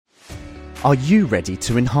Are you ready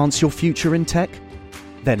to enhance your future in tech?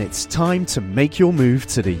 Then it's time to make your move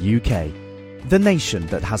to the UK, the nation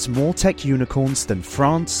that has more tech unicorns than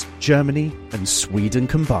France, Germany and Sweden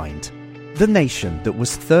combined. The nation that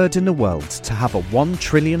was third in the world to have a $1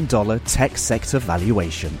 trillion tech sector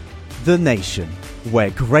valuation. The nation where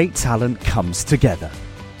great talent comes together.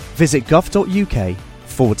 Visit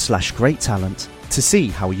gov.uk/great talent to see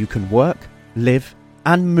how you can work, live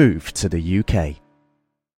and move to the UK.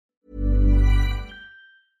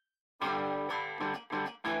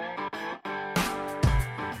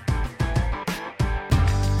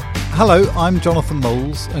 Hello, I'm Jonathan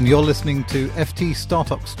Moles and you're listening to FT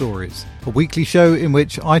Startup Stories, a weekly show in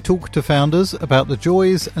which I talk to founders about the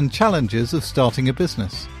joys and challenges of starting a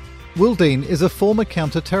business. Will Dean is a former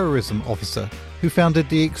counter-terrorism officer who founded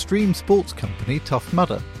the extreme sports company Tough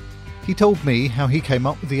Mudder. He told me how he came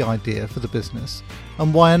up with the idea for the business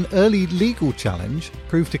and why an early legal challenge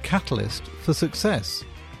proved a catalyst for success.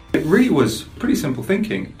 It really was pretty simple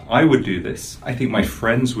thinking. I would do this. I think my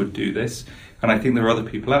friends would do this. And I think there are other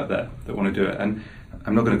people out there that want to do it. And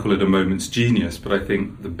I'm not going to call it a moment's genius, but I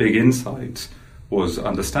think the big insight was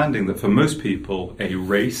understanding that for most people, a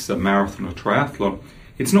race, a marathon or triathlon,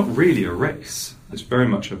 it's not really a race. It's very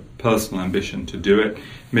much a personal ambition to do it.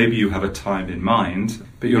 Maybe you have a time in mind,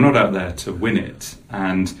 but you're not out there to win it.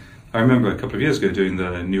 And I remember a couple of years ago doing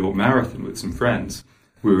the New York Marathon with some friends.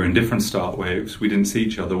 We were in different start waves. We didn't see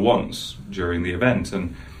each other once during the event.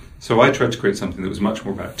 And so I tried to create something that was much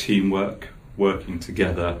more about teamwork, working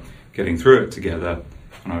together, getting through it together,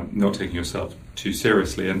 and not taking yourself too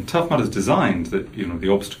seriously. And Tough Mudder is designed that, the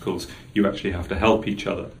obstacles, you actually have to help each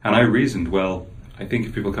other. And I reasoned, well, I think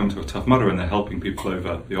if people come to a Tough Mudder and they're helping people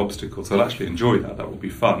over the obstacles, they'll actually enjoy that. That will be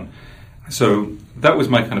fun. So that was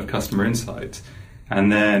my kind of customer insight.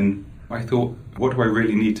 And then I thought, what do I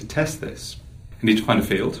really need to test this? I need to find a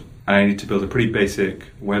field, and I need to build a pretty basic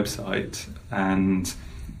website. And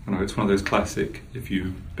it's one of those classic, if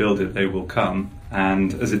you build it, they will come.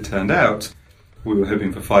 And as it turned out, we were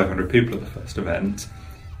hoping for 500 people at the first event.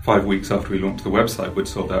 5 weeks after we launched the website, we'd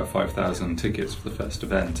sold out 5,000 tickets for the first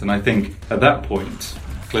event. And I think at that point,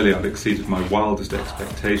 clearly I'd exceeded my wildest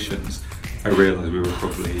expectations. I realised we were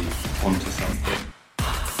probably onto something.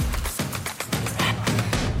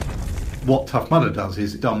 What Tough Mudder does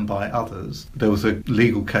is done by others. There was a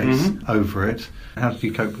legal case over it. How did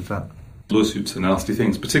you cope with that? Lawsuits are nasty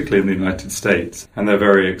things, particularly in the United States, and they're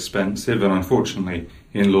very expensive, and unfortunately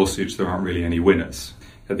in lawsuits there aren't really any winners.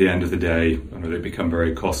 At the end of the day, they become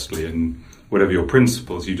very costly, and whatever your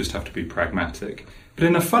principles, you just have to be pragmatic. But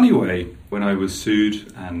in a funny way, when I was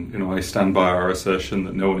sued, and I stand by our assertion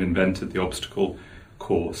that no one invented the obstacle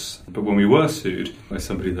course, but when we were sued by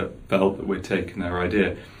somebody that felt that we'd taken their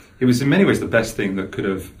idea, it was in many ways the best thing that could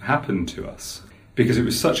have happened to us. Because it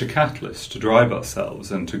was such a catalyst to drive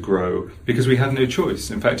ourselves and to grow, because we had no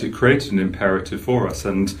choice. In fact, it created an imperative for us,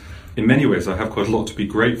 and in many ways I have quite a lot to be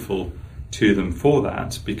grateful to them for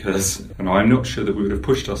that, because I'm not sure that we would have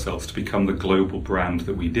pushed ourselves to become the global brand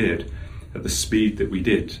that we did at the speed that we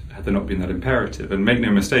did had there not been that imperative. And make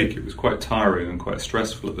no mistake, it was quite tiring and quite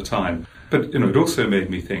stressful at the time. But it also made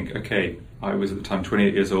me think, okay, I was at the time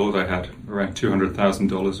 28 years old, I had around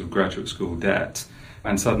 $200,000 of graduate school debt.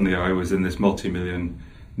 And suddenly I was in this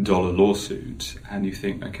multi-million-dollar lawsuit, and you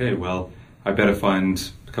think, okay, well, I better find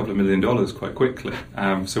a couple of $1 million quite quickly.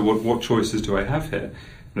 So what choices do I have here?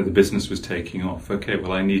 The business was taking off. Okay,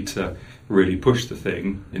 well, I need to really push the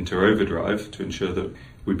thing into overdrive to ensure that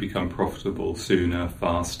we become profitable sooner,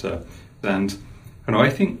 faster. And I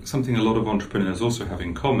think something a lot of entrepreneurs also have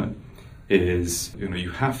in common is, you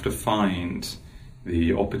have to find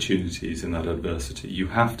the opportunities in that adversity. You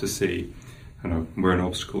have to see, we're an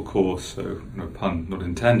obstacle course, so pun not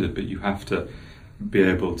intended, but you have to be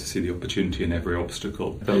able to see the opportunity in every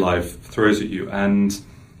obstacle that life throws at you. And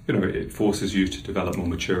it forces you to develop more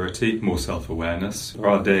maturity, more self-awareness. There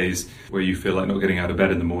are days where you feel like not getting out of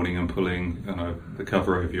bed in the morning and pulling the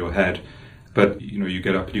cover over your head, but you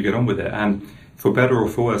get up and you get on with it. And for better or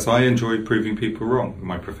for worse, I enjoy proving people wrong.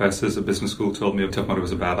 My professors at business school told me Tough Mudder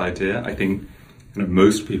was a bad idea. I think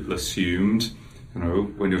most people assumed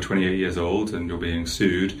when you're 28 years old and you're being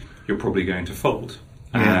sued, you're probably going to fold.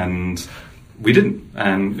 Yeah. And we didn't.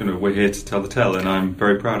 And, we're here to tell the tale, and I'm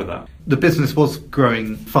very proud of that. The business was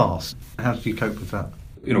growing fast. How did you cope with that?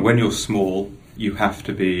 When you're small, you have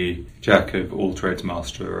to be jack of all trades,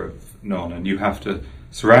 master of none, and you have to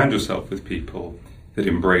surround yourself with people that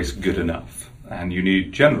embrace good enough. And you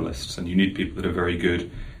need generalists, and you need people that are very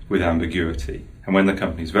good with ambiguity. And when the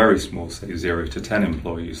company's very small, say 0 to 10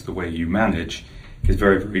 employees, the way you manage is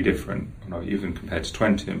very, very different, even compared to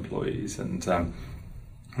 20 employees. And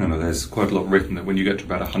There's quite a lot written that when you get to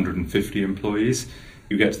about 150 employees,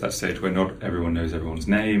 you get to that stage where not everyone knows everyone's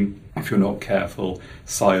name. If you're not careful,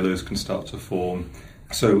 silos can start to form.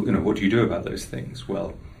 So, what do you do about those things?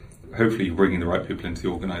 Well, hopefully you're bringing the right people into the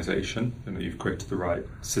organisation. You've created the right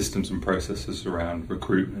systems and processes around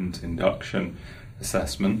recruitment, induction,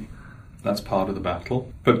 assessment. That's part of the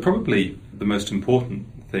battle. But probably the most important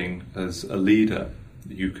thing as a leader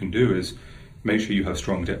that you can do is make sure you have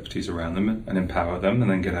strong deputies around them and empower them,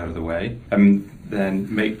 and then get out of the way. And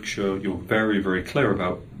then make sure you're very, very clear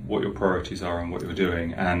about what your priorities are and what you're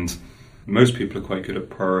doing. And most people are quite good at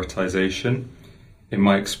prioritization. In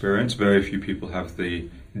my experience, very few people have the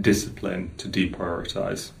discipline to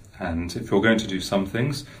deprioritise. And if you're going to do some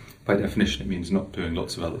things, by definition it means not doing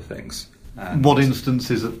lots of other things. And what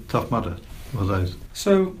instances at Tough Mudder were those?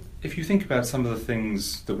 So if you think about some of the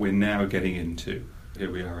things that we're now getting into, here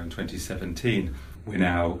we are in 2017, we're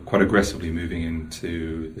now quite aggressively moving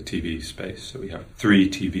into the TV space. So we have 3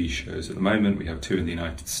 TV shows at the moment. We have 2 in the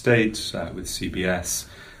United States with CBS,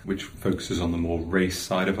 which focuses on the more race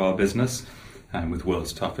side of our business, and with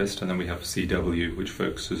World's Toughest. And then we have CW, which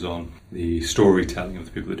focuses on the storytelling of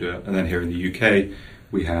the people that do it. And then here in the UK,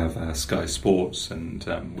 we have Sky Sports, and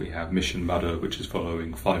we have Mission Mudder, which is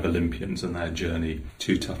following 5 Olympians and their journey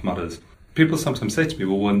to Tough Mudders. People sometimes say to me,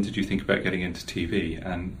 well, when did you think about getting into TV?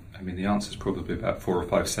 And the answer is probably about 4 or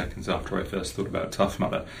 5 seconds after I first thought about Tough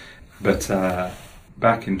Mudder. But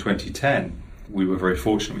back in 2010, we were very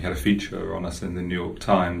fortunate. We had a feature on us in the New York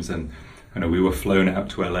Times, and we were flown out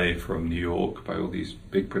to LA from New York by all these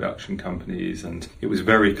big production companies. And it was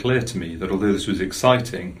very clear to me that although this was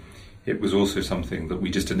exciting, it was also something that we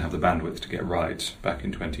just didn't have the bandwidth to get right back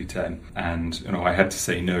in 2010. And I had to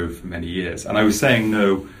say no for many years. And I was saying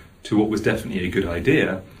no to what was definitely a good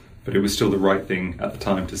idea, but it was still the right thing at the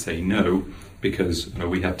time to say no, because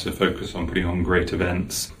we had to focus on putting on great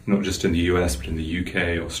events, not just in the US, but in the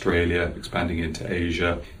UK, Australia, expanding into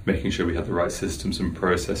Asia, making sure we had the right systems and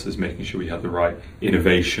processes, making sure we had the right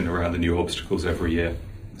innovation around the new obstacles every year.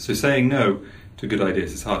 So saying no to good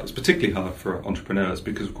ideas is hard. It's particularly hard for entrepreneurs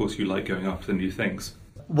because, of course, you like going after the new things.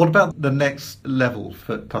 What about the next level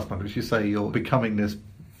for Tough Mudder? As you say, you're becoming this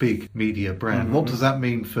big media brand. Mm-hmm. What does that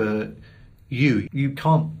mean for you? You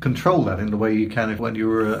can't control that in the way you can when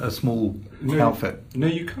you're a small outfit. No,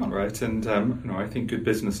 you can't, right? And I think good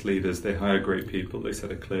business leaders, they hire great people, they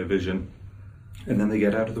set a clear vision, and then they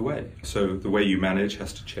get out of the way. So the way you manage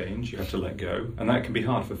has to change, you have to let go, and that can be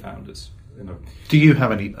hard for founders. Do you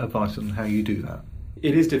have any advice on how you do that?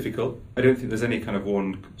 It is difficult. I don't think there's any kind of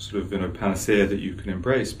one sort of panacea that you can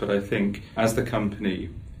embrace, but I think as the company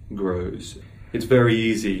grows, it's very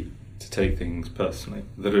easy to take things personally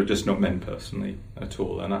that are just not meant personally at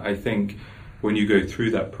all. And I think when you go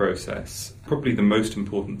through that process, probably the most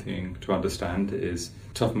important thing to understand is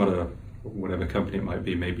Tough Mudder, whatever company it might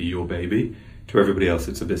be your baby. To everybody else,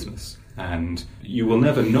 it's a business. And you will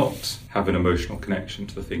never not have an emotional connection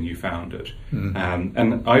to the thing you founded. Mm.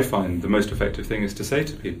 And I find the most effective thing is to say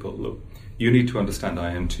to people, look, you need to understand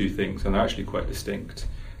I am 2 things, and they're actually quite distinct.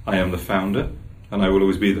 I am the founder, and I will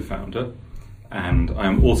always be the founder, and I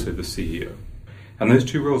am also the CEO. And those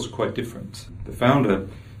 2 roles are quite different. The founder, in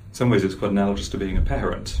some ways, it's quite analogous to being a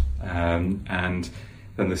parent. And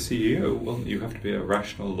then the CEO, well, you have to be a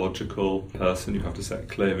rational, logical person. You have to set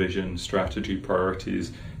clear vision, strategy,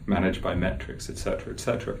 priorities, manage by metrics, etc.,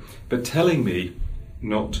 etc. But telling me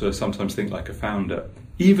not to sometimes think like a founder,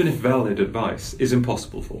 even if valid advice, is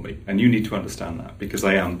impossible for me. And you need to understand that, because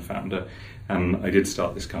I am the founder, and I did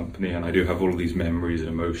start this company, and I do have all of these memories and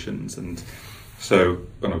emotions. And so,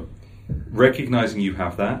 recognizing you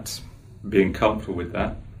have that, being comfortable with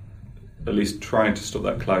that, at least trying to stop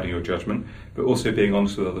that clouding your judgment, but also being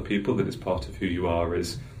honest with other people that it's part of who you are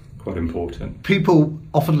is quite important. People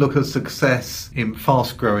often look at success in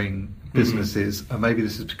fast-growing businesses, and maybe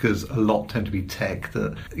this is because a lot tend to be tech,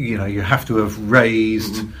 that you have to have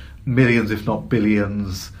raised millions, if not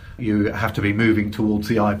billions. You have to be moving towards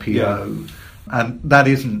the IPO, and that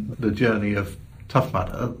isn't the journey of Tough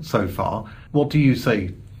Mudder so far. What do you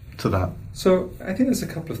say to that? So I think there's a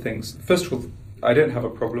couple of things. First of all, I don't have a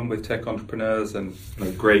problem with tech entrepreneurs, and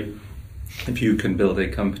great if you can build a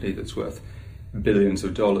company that's worth billions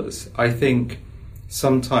of dollars. I think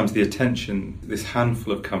sometimes the attention this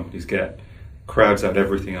handful of companies get crowds out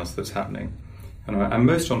everything else that's happening. And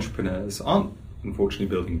most entrepreneurs aren't, unfortunately,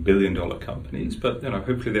 building billion-dollar companies, but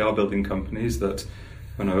hopefully they are building companies that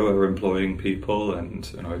are employing people and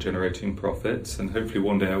are generating profits, and hopefully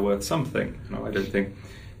one day are worth something. I don't think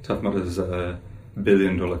Tough Mudder is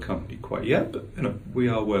billion-dollar company quite yet, but we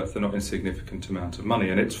are worth a not insignificant amount of money.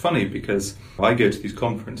 And it's funny because I go to these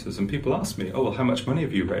conferences and people ask me, oh, well, how much money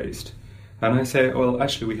have you raised? And I say, well,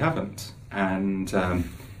 actually, we haven't. And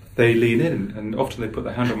they lean in, and often they put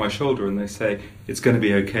their hand on my shoulder and they say, it's going to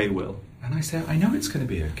be okay, Will. And I say, I know it's going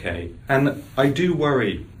to be okay. And I do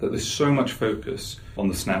worry that there's so much focus on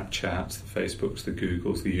the Snapchats, the Facebooks, the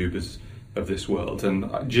Googles, the Ubers of this world.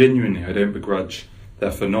 And genuinely, I don't begrudge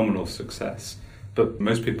their phenomenal success. But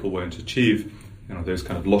most people won't achieve, those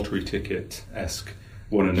kind of lottery ticket-esque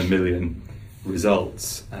 1 in a million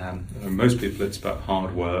results. Most people, it's about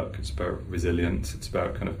hard work, it's about resilience, it's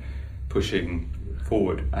about kind of pushing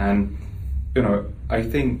forward. And I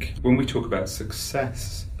think when we talk about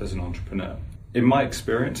success as an entrepreneur, in my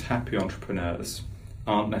experience, happy entrepreneurs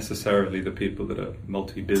aren't necessarily the people that are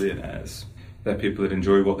multi-billionaires. They're people that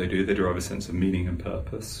enjoy what they do, they derive a sense of meaning and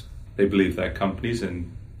purpose. They believe their companies,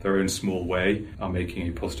 in their own small way, are making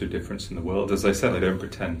a positive difference in the world. As I said, I don't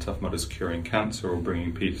pretend Tough Mudder's curing cancer or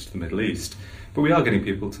bringing peace to the Middle East, but we are getting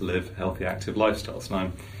people to live healthy, active lifestyles, and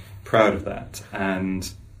I'm proud of that.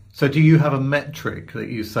 And so do you have a metric that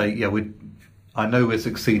you say, I know we're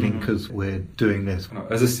succeeding because we're doing this?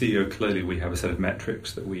 As a CEO, clearly we have a set of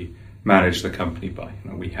metrics that we manage the company by.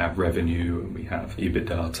 We have revenue and we have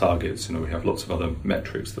EBITDA targets, we have lots of other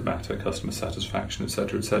metrics that matter, customer satisfaction,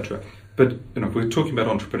 etc., etc. But if we're talking about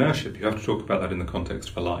entrepreneurship, you have to talk about that in the context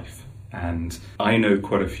of a life. And I know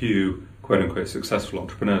quite a few quote-unquote successful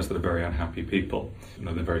entrepreneurs that are very unhappy people.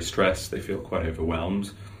 They're very stressed, they feel quite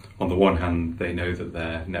overwhelmed. On the one hand, they know that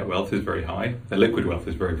their net wealth is very high, their liquid wealth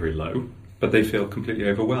is very, very low, but they feel completely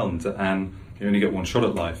overwhelmed, and you only get one shot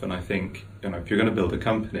at life. And I think, if you're going to build a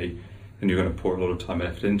company and you're going to pour a lot of time and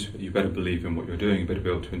effort into it, you better believe in what you're doing, you better be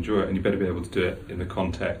able to enjoy it, and you better be able to do it in the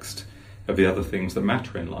context of the other things that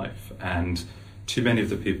matter in life. And too many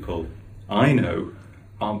of the people I know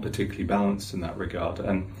aren't particularly balanced in that regard.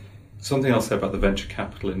 And something I'll say about the venture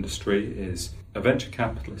capital industry is a venture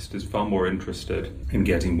capitalist is far more interested in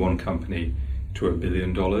getting one company to $1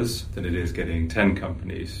 billion than it is getting 10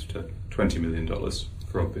 companies to $20 million,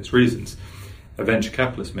 for obvious reasons. A venture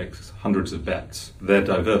capitalist makes hundreds of bets. They're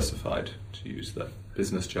diversified, to use the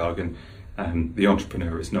business jargon, and the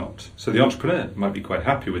entrepreneur is not. So the entrepreneur might be quite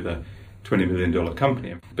happy with a $20 million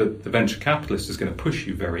company, but the venture capitalist is going to push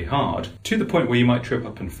you very hard to the point where you might trip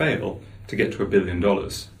up and fail to get to $1 billion,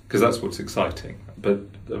 because that's what's exciting. But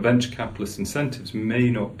the venture capitalist incentives may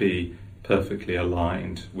not be perfectly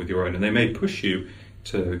aligned with your own, and they may push you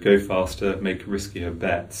to go faster, make riskier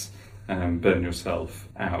bets, and burn yourself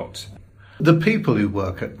out. The people who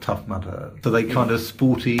work at Tough Mudder, are they kind of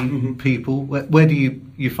sporty people? Where do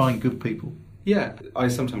you find good people? Yeah, I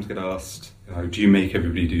sometimes get asked, do you make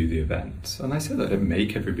everybody do the events? And I say that I don't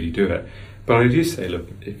make everybody do it. But I do say, look,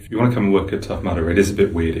 if you want to come and work at Tough Mudder, it is a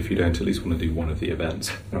bit weird if you don't at least want to do one of the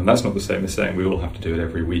events. And that's not the same as saying we all have to do it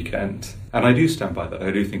every weekend. And I do stand by that. I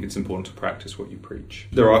do think it's important to practice what you preach.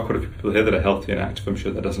 There are quite a few people here that are healthy and active. I'm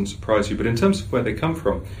sure that doesn't surprise you. But in terms of where they come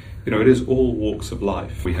from, it is all walks of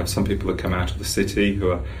life. We have some people that come out of the city who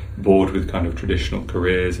are bored with kind of traditional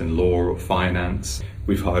careers in law or finance.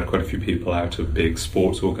 We've hired quite a few people out of big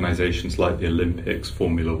sports organisations like the Olympics,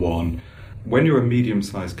 Formula One. When you're a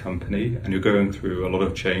medium-sized company and you're going through a lot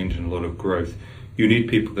of change and a lot of growth, you need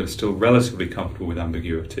people that are still relatively comfortable with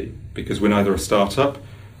ambiguity, because we're neither a startup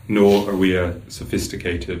nor are we a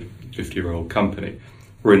sophisticated 50-year-old company.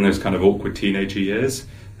 We're in those kind of awkward teenager years,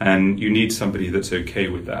 and you need somebody that's okay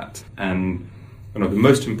with that. And the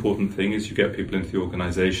most important thing is you get people into the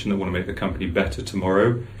organisation that want to make the company better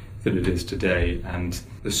tomorrow than it is today. And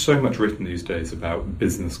there's so much written these days about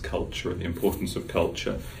business culture and the importance of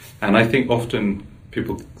culture. And I think often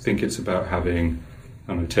people think it's about having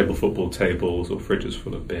table football tables or fridges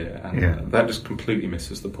full of beer, and that just completely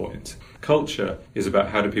misses the point. Culture is about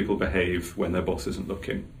how do people behave when their boss isn't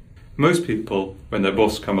looking. Most people, when their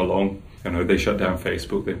boss come along, they shut down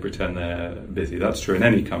Facebook, they pretend they're busy. That's true in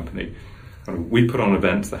any company. We put on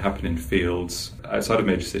events that happen in fields outside of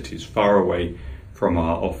major cities, far away from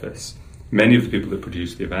our office. Many of the people that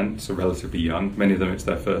produce the events are relatively young. Many of them, it's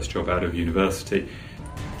their first job out of university.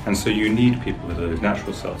 And so you need people that are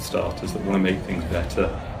natural self-starters that want to make things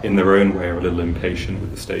better in their own way, are a little impatient with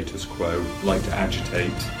the status quo, like to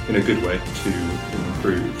agitate in a good way to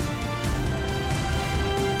improve.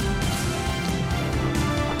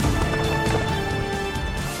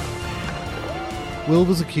 Will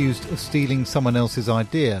was accused of stealing someone else's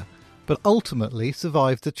idea, but ultimately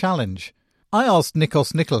survived the challenge. I asked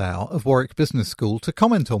Nikos Nikolaou of Warwick Business School to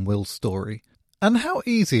comment on Will's story and how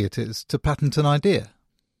easy it is to patent an idea.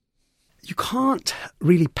 You can't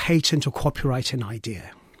really patent or copyright an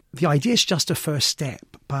idea. the idea is just a first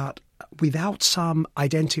step, but without some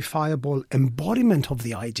identifiable embodiment of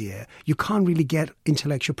the idea, you can't really get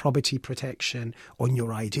intellectual property protection on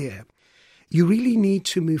your idea. You really need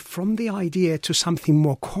to move from the idea to something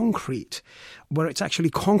more concrete, where it's actually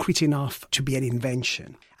concrete enough to be an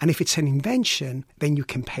invention. And if it's an invention, then you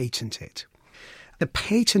can patent it. The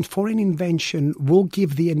patent for an invention will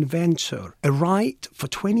give the inventor a right for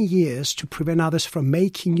 20 years to prevent others from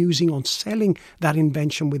making, using, or selling that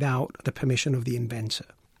invention without the permission of the inventor.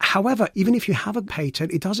 However, even if you have a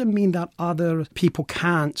patent, it doesn't mean that other people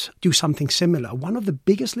can't do something similar. One of the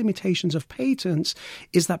biggest limitations of patents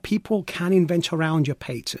is that people can invent around your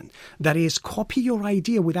patent. That is, copy your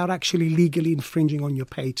idea without actually legally infringing on your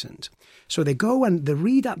patent. So they go and they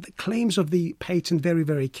read out the claims of the patent very,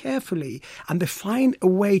 very carefully, and they find a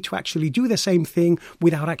way to actually do the same thing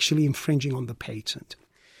without actually infringing on the patent.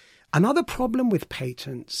 Another problem with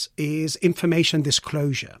patents is information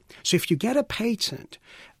disclosure. So if you get a patent,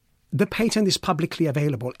 the patent is publicly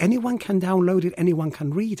available. Anyone can download it, anyone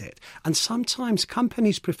can read it. And sometimes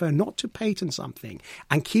companies prefer not to patent something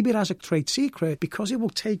and keep it as a trade secret because it will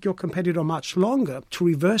take your competitor much longer to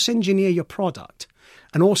reverse engineer your product.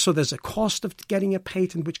 And also there's a cost of getting a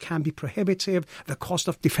patent which can be prohibitive, the cost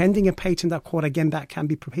of defending a patent at court, again, that can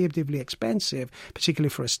be prohibitively expensive, particularly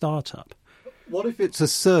for a startup. What if it's a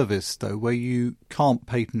service, though, where you can't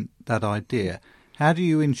patent that idea? How do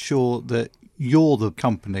you ensure that you're the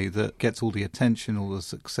company that gets all the attention, all the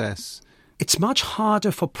success? It's much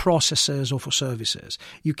harder for processes or for services.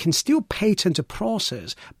 You can still patent a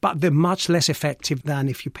process, but they're much less effective than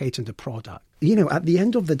if you patent a product. You know, at the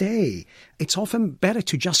end of the day, it's often better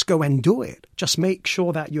to just go and do it. Just make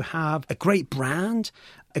sure that you have a great brand,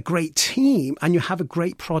 a great team, and you have a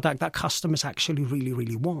great product that customers actually really,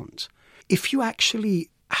 really want. If you actually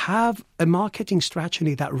have a marketing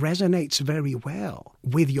strategy that resonates very well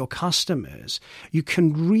with your customers, you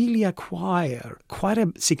can really acquire quite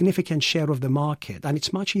a significant share of the market. And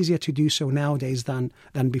it's much easier to do so nowadays than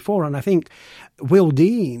before. And I think Will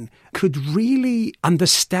Dean could really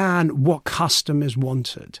understand what customers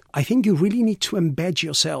wanted. I think you really need to embed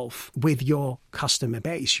yourself with your customer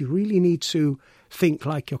base. You really need to think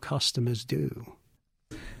like your customers do.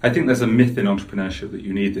 I think there's a myth in entrepreneurship that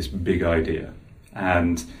you need this big idea.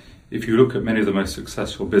 And if you look at many of the most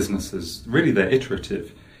successful businesses, really they're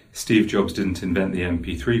iterative. Steve Jobs didn't invent the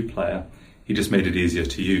MP3 player, he just made it easier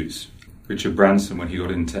to use. Richard Branson, when he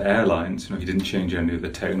got into airlines, he didn't change any of the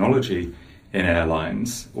technology in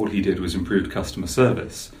airlines. All he did was improve customer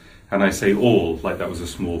service. And I say all, like that was a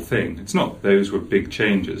small thing. It's not. Those were big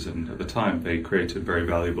changes, and at the time they created very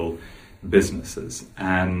valuable businesses.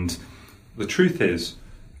 And the truth is,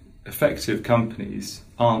 effective companies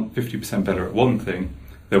aren't 50% better at one thing,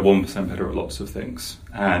 they're 1% better at lots of things.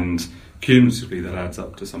 And cumulatively that adds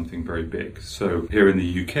up to something very big. So here in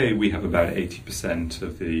the UK we have about 80%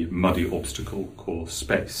 of the muddy obstacle course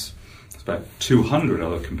space. It's about 200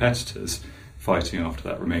 other competitors fighting after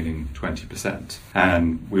that remaining 20%.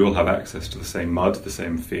 And we all have access to the same mud, the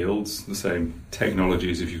same fields, the same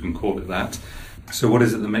technologies, if you can call it that. So what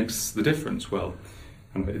is it that makes the difference? Well,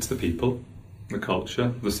 it's the people, the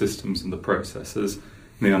culture, the systems and the processes,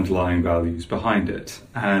 and the underlying values behind it.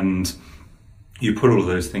 And you put all of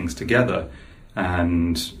those things together,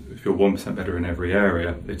 and if you're 1% better in every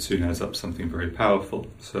area, it soon adds up something very powerful.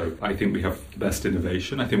 So I think we have the best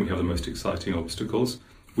innovation. I think we have the most exciting obstacles.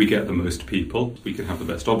 We get the most people. We can have the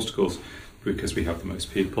best obstacles because we have the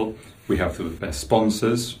most people. We have the best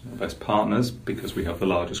sponsors, the best partners, because we have the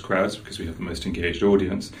largest crowds, because we have the most engaged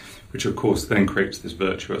audience, which of course then creates this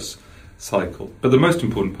virtuous cycle. But the most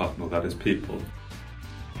important part of all that is people.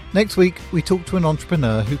 Next week, we talk to an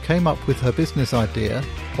entrepreneur who came up with her business idea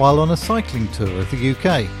while on a cycling tour of the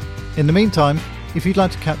UK. In the meantime, if you'd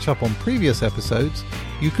like to catch up on previous episodes,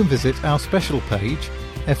 you can visit our special page,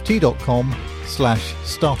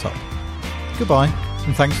 ft.com/startup. Goodbye,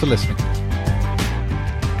 and thanks for listening.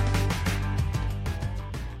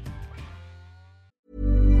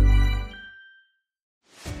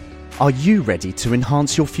 Are you ready to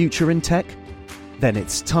enhance your future in tech? Then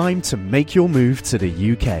it's time to make your move to the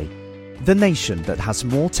UK, the nation that has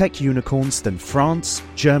more tech unicorns than France,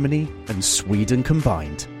 Germany, and Sweden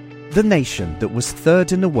combined. The nation that was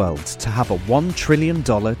third in the world to have a $1 trillion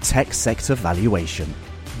tech sector valuation.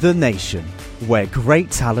 The nation where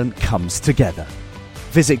great talent comes together.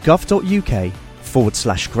 Visit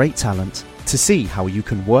gov.uk/great talent to see how you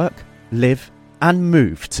can work, live, and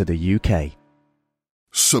move to the UK.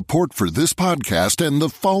 Support for this podcast and the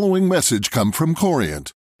following message come from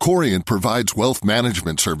Corient. Corient provides wealth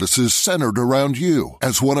management services centered around you.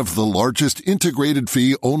 As one of the largest integrated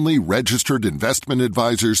fee-only registered investment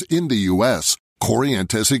advisors in the U.S.,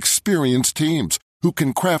 Corient has experienced teams who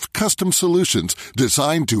can craft custom solutions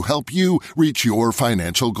designed to help you reach your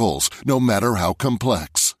financial goals, no matter how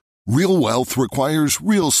complex. Real wealth requires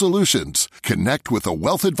real solutions. Connect with a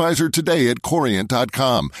wealth advisor today at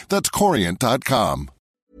Corient.com. That's Corient.com.